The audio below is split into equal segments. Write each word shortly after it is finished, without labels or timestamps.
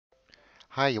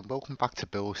Hi and welcome back to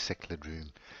Bill's Cichlid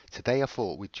Room. Today I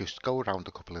thought we'd just go around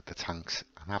a couple of the tanks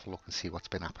and have a look and see what's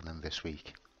been happening this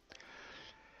week.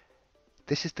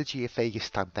 This is the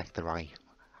Geophagus steindachneri.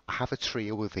 I have a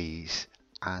trio of these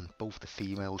and both the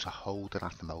females are holding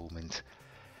at the moment.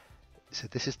 So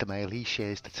this is the male, he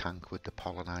shares the tank with the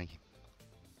polleni.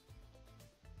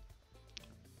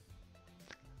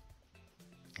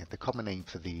 Yeah, the common name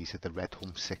for these are the red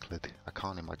hump cichlid. I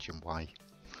can't imagine why.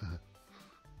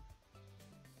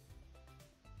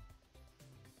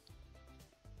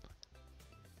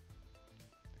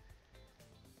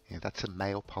 Yeah, that's a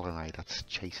male polleni that's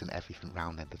chasing everything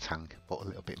round in the tank, but a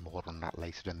little bit more on that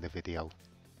later in the video.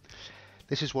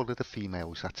 This is one of the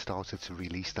females that started to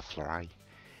release the fly.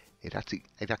 It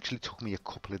actually took me a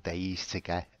couple of days to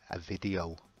get a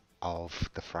video of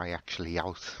the fry actually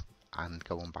out and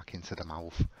going back into the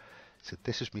mouth. So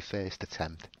this was my first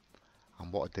attempt,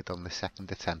 and what I did on the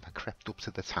second attempt, I crept up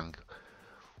to the tank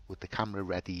with the camera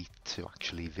ready to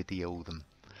actually video them,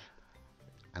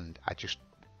 and I just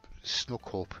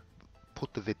snuck up,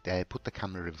 put the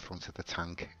camera in front of the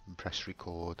tank and press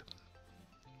record.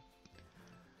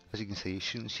 As you can see, as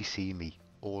soon as you see me,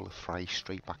 all the fry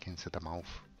straight back into the mouth,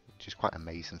 which is quite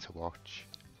amazing to watch.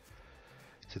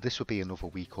 So this will be another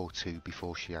week or two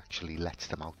before she actually lets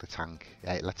them out the tank,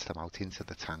 lets them out into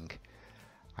the tank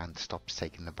and stops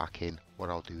taking them back in.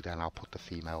 What I'll do then, I'll put the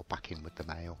female back in with the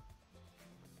male.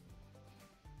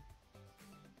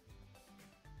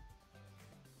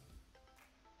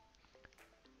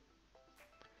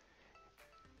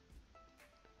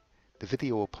 The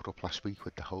video I put up last week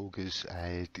with the hogers,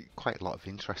 quite a lot of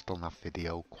interest on that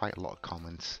video, quite a lot of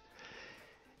comments.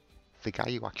 The guy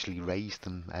who actually raised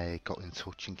them got in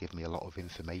touch and gave me a lot of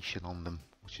information on them,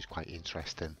 which is quite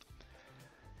interesting.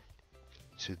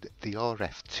 So the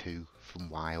RF2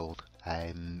 from wild,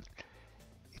 it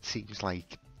seems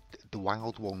like the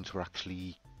wild ones were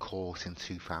actually caught in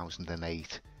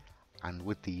 2008, and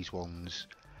with these ones,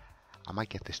 I might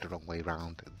get this the wrong way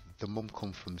around, the mum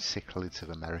come from cichlids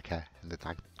of America and the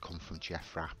dad come from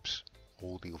Geophagus,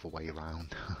 all the other way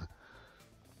around.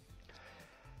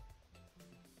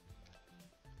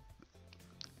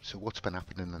 So what's been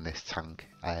happening in this tank?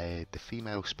 The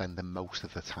female spending most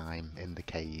of the time in the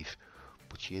cave,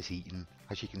 but she is eating.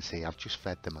 As you can see, I've just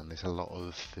fed them and there's a lot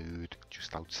of food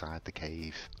just outside the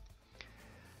cave.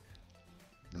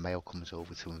 The male comes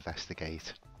over to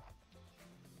investigate.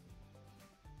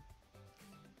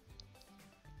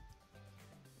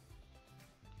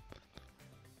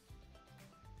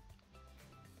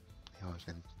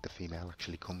 Then the female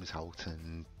actually comes out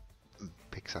and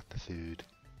picks at the food.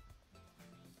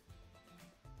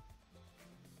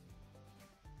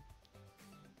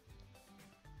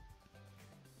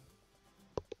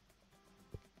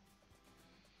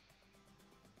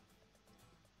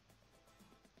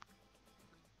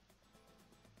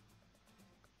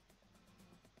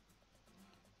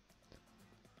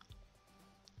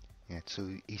 Yeah, so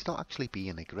he's not actually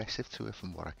being aggressive to her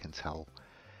from what I can tell.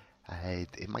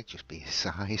 It might just be his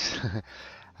size.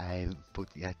 But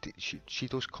yeah, she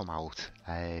does come out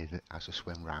as a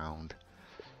swim round.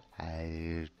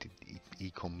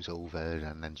 He comes over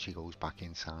and then she goes back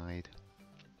inside.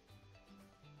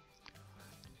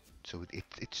 So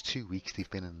it's 2 weeks they've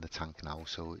been in the tank now,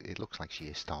 so it looks like she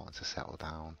is starting to settle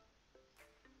down.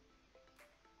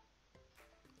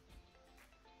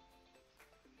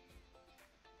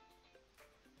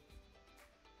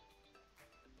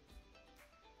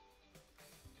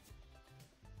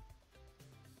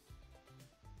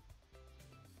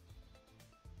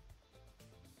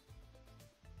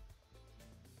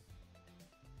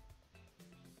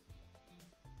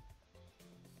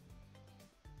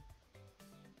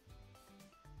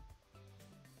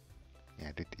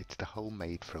 Yeah, it's the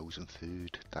homemade frozen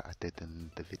food that I did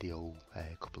in the video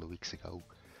a couple of weeks ago,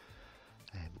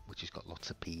 which has got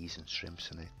lots of peas and shrimps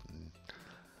in it. And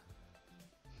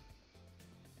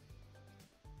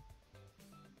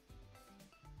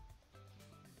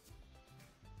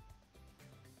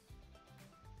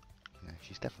yeah,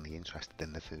 she's definitely interested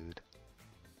in the food.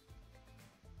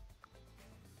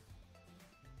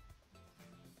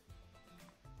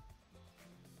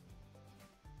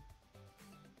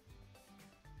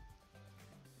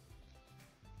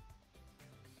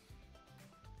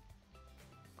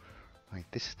 Right,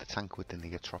 this is the tank with the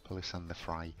Neotropolis and the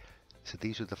fry. So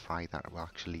these are the fry that were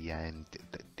actually,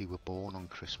 they were born on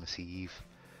Christmas Eve.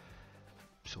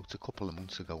 So it's a couple of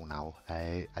months ago now.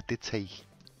 I did take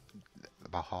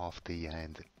about half the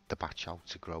batch out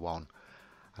to grow on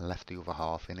and left the other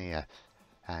half in here,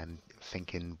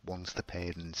 thinking once the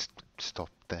parents stop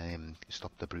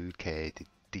the brood care,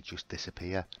 they just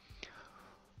disappear.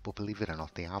 but believe it or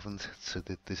not, they haven't. So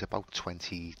there's about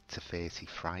 20 to 30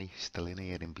 fry still in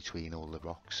here, in between all the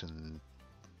rocks and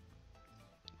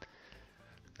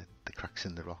the cracks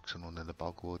in the rocks and under the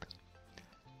bogwood.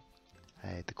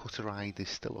 The cutteride, there's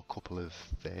still a couple of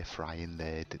fry in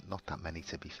there, not that many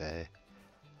to be fair.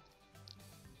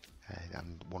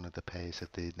 And one of the pairs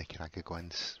of the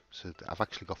Nicaraguans, so I've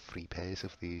actually got 3 pairs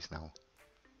of these now.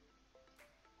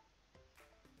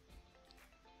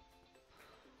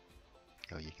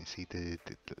 Oh, you can see the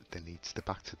needs, they're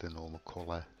back to the normal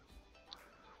colour.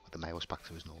 The male's back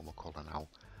to his normal colour now.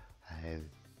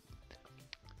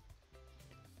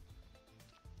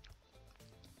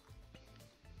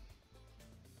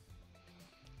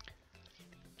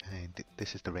 And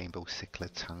this is the rainbow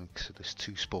cichlid tank, so there's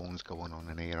 2 spawns going on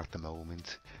in here at the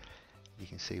moment. You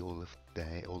can see all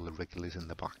the wrigglers in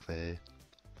the back there.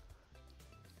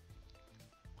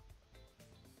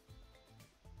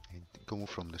 And going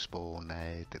from the spawn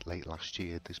late last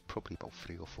year, there's probably about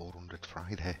 300 or 400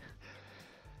 fry there.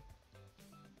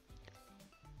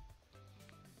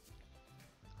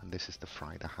 And this is the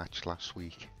fry that hatched last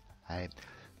week.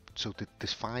 So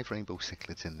there's 5 rainbow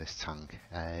cichlids in this tank.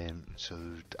 So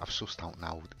I've sussed out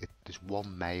now, there's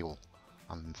 1 male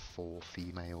and 4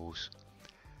 females,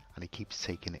 and he keeps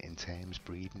taking it in turns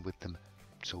breeding with them.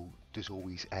 So there's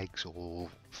always eggs or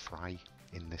fry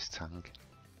in this tank.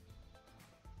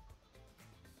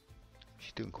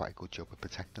 She's doing quite a good job of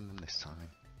protecting them this time.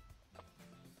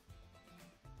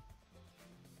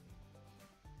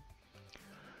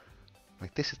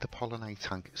 Right, this is the polleni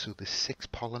tank. So there's 6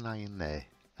 polleni in there.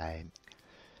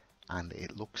 And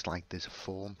it looks like there's a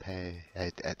form pair,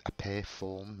 a pair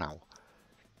form now.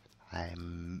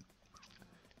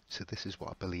 So this is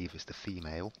what I believe is the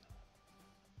female,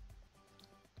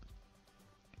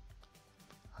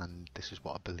 and this is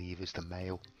what I believe is the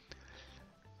male.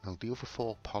 Now the other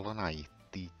 4 polleni,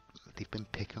 they've been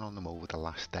picking on them over the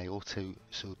last day or 2,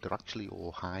 so they're actually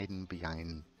all hiding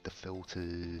behind the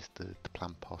filters, the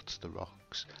plant pots, the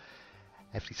rocks.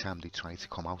 Every time they try to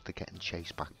come out, they're getting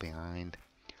chased back behind.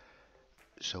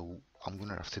 So I'm going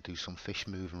to have to do some fish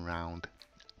moving around.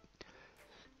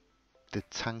 The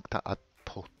tank that I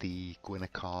put the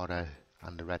Guinacara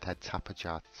and the redhead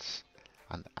tapajos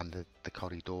and the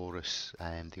Corydorus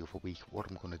the other week, what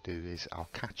I'm going to do is I'll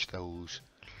catch those,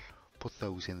 put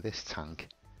those in this tank,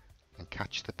 and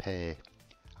catch the pair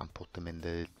and put them in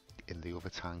the other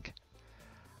tank.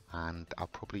 And I'll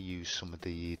probably use some of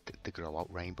the grow out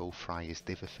rainbow fry as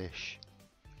diver fish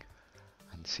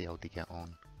and see how they get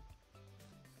on.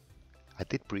 I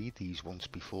did breed these once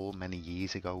before, many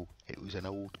years ago. It was an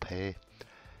old pair,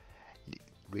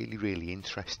 really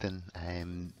interesting.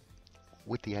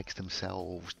 With the eggs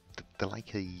themselves, they're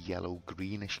like a yellow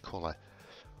greenish colour,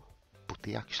 but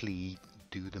they actually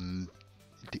do them,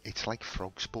 it's like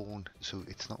frog spawn, so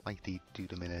it's not like they do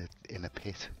them in a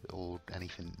pit or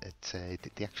anything. It's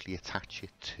they actually attach it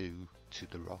to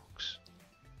the rocks.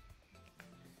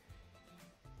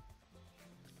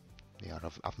 Yeah,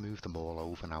 I've moved them all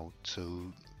over now.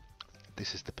 So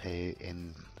this is the pair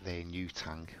in their new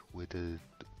tank with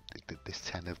there's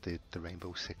 10 of the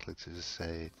rainbow cichlids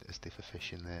as differ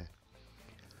fish in there.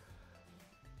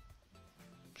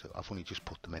 So I've only just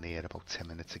put them in here about 10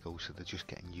 minutes ago, so they're just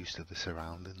getting used to the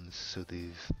surroundings. So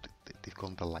they've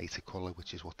gone the lighter colour,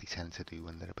 which is what they tend to do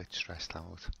when they're a bit stressed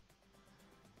out.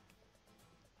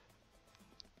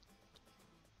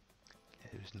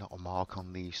 There's not a mark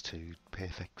on these 2,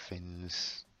 perfect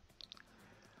fins.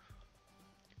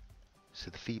 So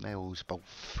the female's about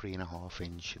 3.5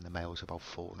 inch and the male's about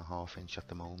 4.5 inch at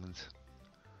the moment.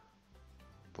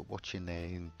 But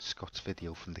watching Scott's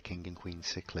video from the King and Queen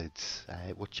cichlids,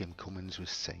 what Jim Cummins was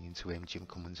saying to him, Jim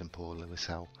Cummins and Paul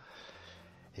Lewisell,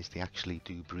 is they actually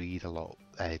do breed a lot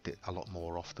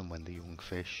more often when they're young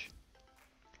fish.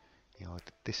 You know,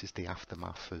 this is the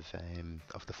aftermath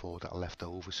of the 4 that are left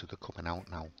over, so they're coming out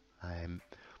now.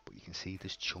 But you can see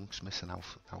there's chunks missing out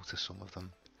of some of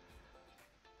them.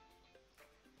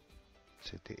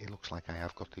 So it looks like I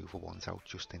have got the other ones out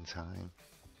just in time.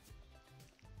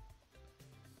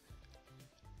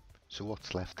 So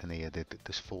what's left in here,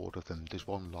 there's 4 of them. There's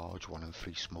 1 large one and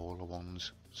 3 smaller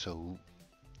ones. So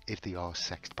if they are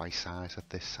sexed by size at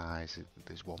this size,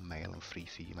 there's 1 male and 3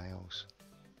 females.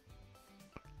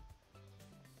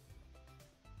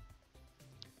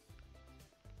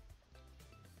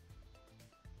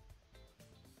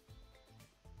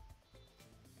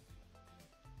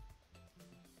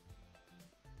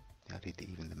 Yeah,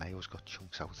 even the male's got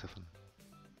chunks out of them.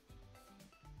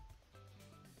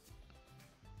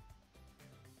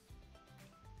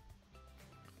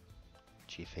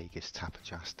 Geophagus,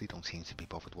 tapajos, they don't seem to be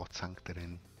bothered what tank they're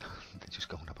in. They're just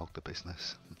going about the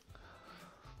business.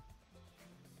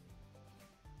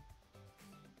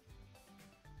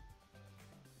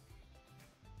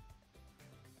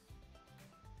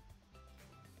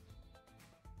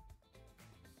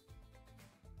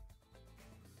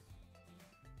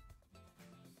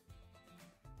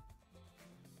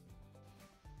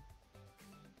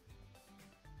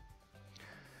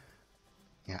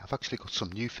 Yeah, I've actually got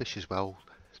some new fish as well.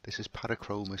 This is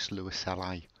Parachromis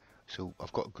loisellei. So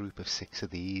I've got a group of 6 of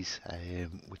these,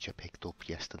 which I picked up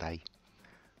yesterday.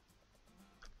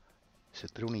 So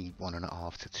they're only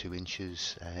 1.5 to 2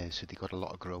 inches, so they've got a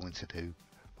lot of growing to do.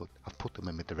 But I've put them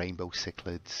in with the rainbow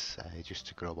cichlids just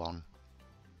to grow on.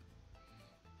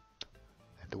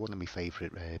 They're one of my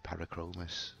favourite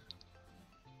Parachromis.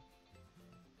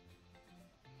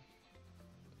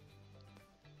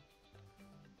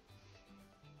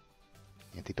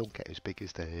 Yeah, they don't get as big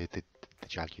as the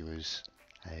jaguars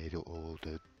or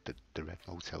the red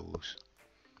motos,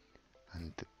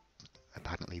 and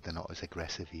apparently they're not as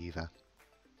aggressive either.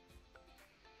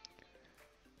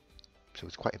 So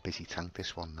it's quite a busy tank,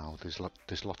 this one now. There's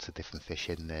lots of different fish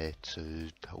in there, so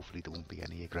hopefully there won't be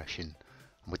any aggression.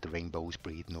 And with the rainbows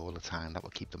breeding all the time, that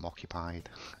will keep them occupied.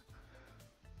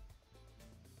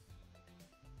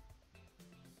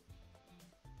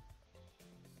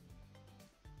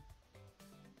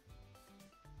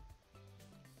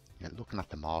 Yeah, looking at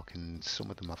the markings,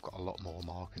 some of them have got a lot more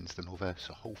markings than others,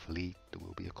 so hopefully there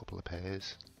will be a couple of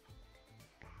pairs.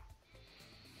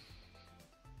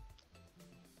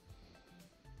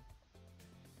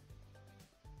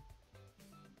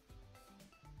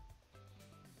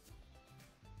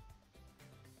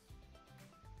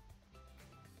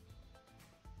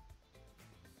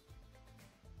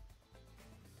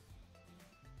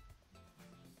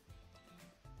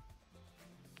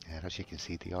 Yeah, as you can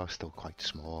see, they are still quite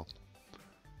small.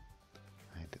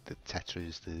 The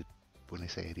tetras, when I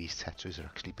say these tetras are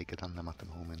actually bigger than them at the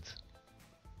moment.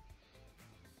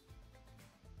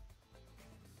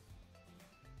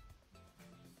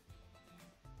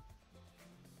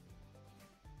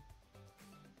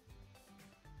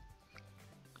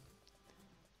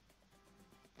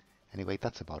 Anyway,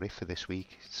 that's about it for this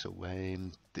week. So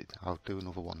I'll do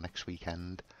another one next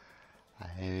weekend.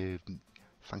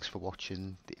 Thanks for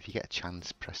watching. If you get a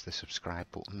chance, press the subscribe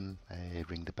button,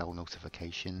 ring the bell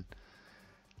notification,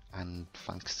 and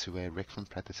thanks to Rick from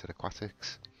Predator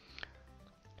Aquatics.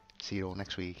 See you all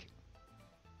next week.